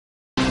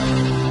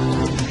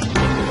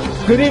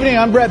Good evening,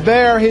 I'm Brett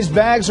Baer. His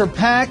bags are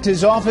packed,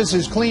 his office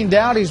is cleaned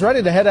out, he's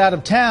ready to head out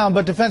of town,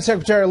 but Defense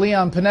Secretary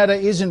Leon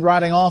Panetta isn't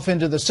riding off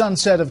into the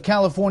sunset of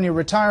California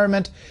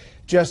retirement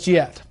just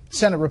yet.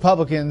 Senate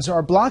Republicans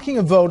are blocking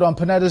a vote on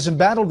Panetta's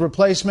embattled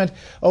replacement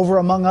over,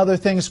 among other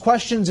things,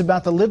 questions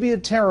about the Libya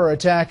terror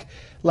attack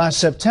last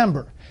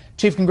September.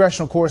 Chief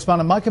Congressional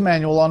Correspondent Mike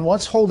Emanuel on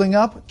what's holding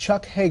up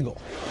Chuck Hagel.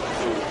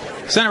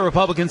 Senate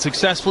Republicans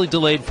successfully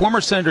delayed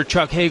former Senator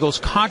Chuck Hagel's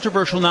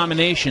controversial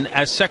nomination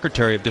as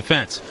Secretary of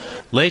Defense.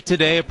 Late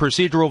today, a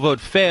procedural vote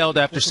failed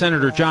after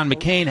Senator John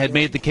McCain had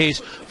made the case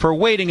for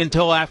waiting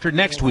until after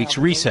next week's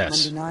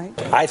recess.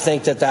 I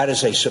think that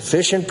is a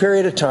sufficient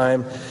period of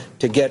time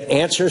to get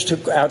answers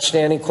to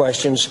outstanding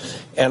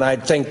questions, and I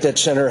think that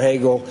Senator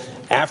Hagel,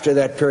 after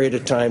that period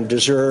of time,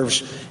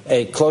 deserves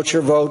a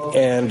cloture vote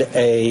and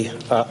a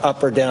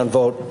up or down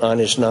vote on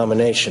his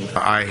nomination.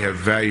 I have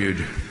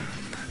valued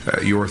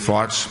your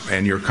thoughts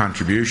and your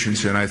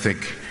contributions, and I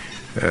think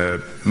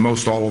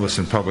most all of us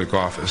in public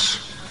office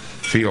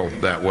feel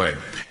that way.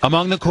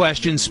 Among the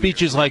questions,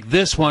 speeches like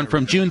this one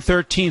from June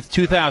 13,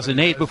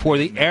 2008, before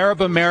the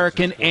Arab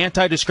American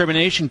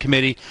Anti-Discrimination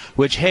Committee,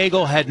 which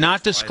Hagel had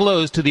not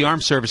disclosed to the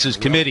Armed Services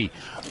Committee.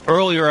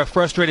 Earlier, a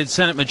frustrated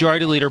Senate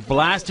Majority Leader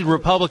blasted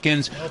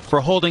Republicans for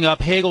holding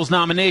up Hagel's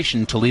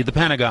nomination to lead the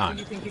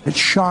Pentagon. It's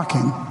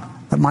shocking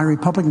that my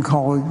Republican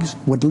colleagues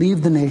would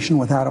leave the nation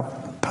without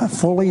a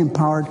fully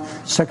empowered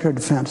Secretary of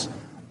Defense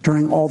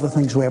during all the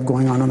things we have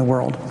going on in the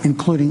world,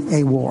 including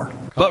a war.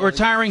 But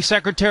retiring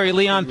Secretary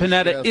Leon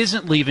Panetta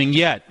isn't leaving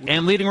yet,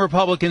 and leading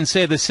Republicans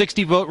say the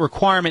 60-vote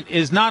requirement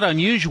is not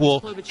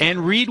unusual,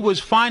 and Reid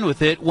was fine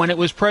with it when it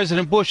was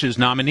President Bush's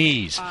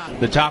nominees.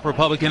 The top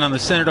Republican on the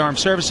Senate Armed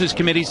Services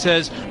Committee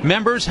says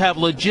members have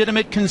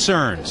legitimate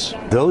concerns.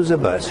 Those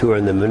of us who are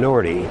in the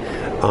minority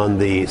on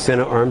the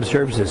Senate Armed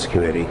Services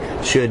Committee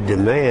should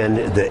demand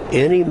that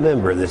any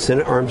member of the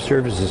Senate Armed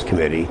Services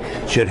Committee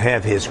should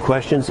have his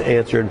questions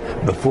answered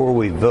before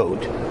we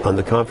vote on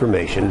the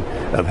confirmation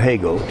of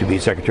Hagel to be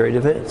Secretary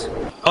of Defense.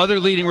 Other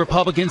leading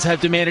Republicans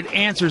have demanded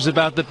answers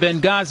about the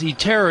Benghazi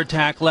terror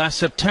attack last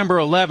September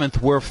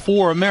 11th, where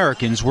 4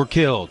 Americans were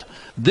killed.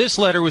 This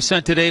letter was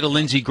sent today to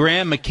Lindsey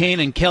Graham,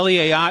 McCain, and Kelly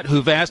Ayotte,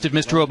 who've asked if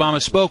Mr.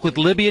 Obama spoke with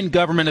Libyan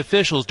government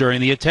officials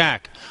during the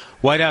attack.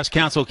 White House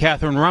counsel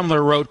Catherine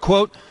Rumler wrote,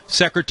 quote,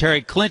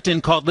 Secretary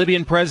Clinton called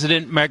Libyan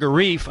President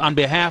Megarif on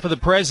behalf of the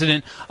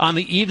president on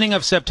the evening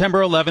of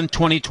September 11,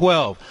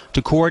 2012,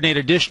 to coordinate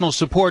additional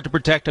support to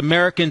protect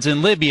Americans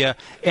in Libya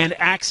and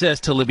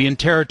access to Libyan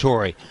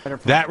territory.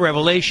 That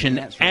revelation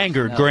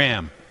angered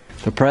Graham.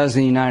 The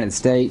President of the United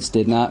States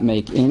did not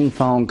make any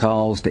phone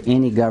calls to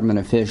any government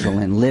official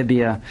in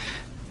Libya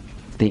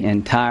the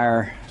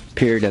entire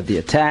period of the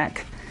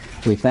attack.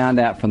 We found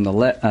out from the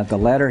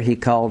letter he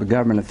called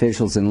government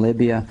officials in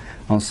Libya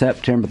on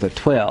September the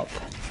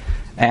 12th,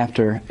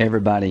 after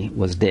everybody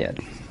was dead.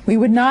 We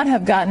would not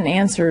have gotten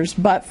answers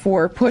but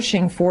for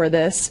pushing for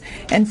this.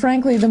 And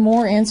frankly, the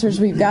more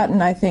answers we've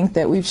gotten, I think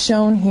that we've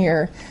shown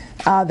here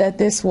that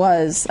this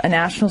was a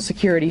national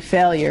security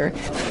failure.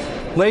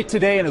 Late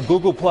today in a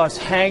Google Plus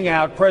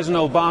hangout,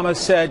 President Obama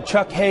said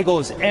Chuck Hagel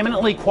is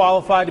eminently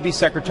qualified to be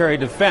Secretary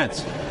of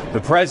Defense. The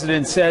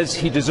president says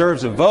he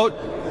deserves a vote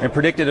and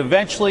predicted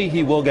eventually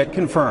he will get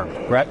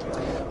confirmed. Brett?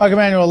 Mike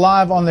Emanuel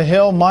live on the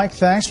Hill. Mike,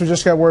 thanks. We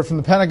just got word from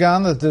the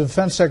Pentagon that the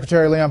Defense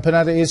Secretary Leon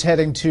Panetta is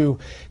heading to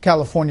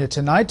California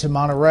tonight, to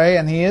Monterey,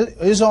 and he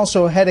is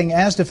also heading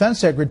as Defense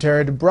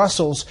Secretary to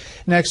Brussels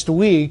next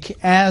week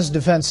as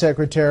Defense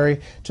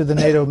Secretary to the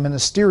NATO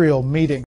ministerial meeting.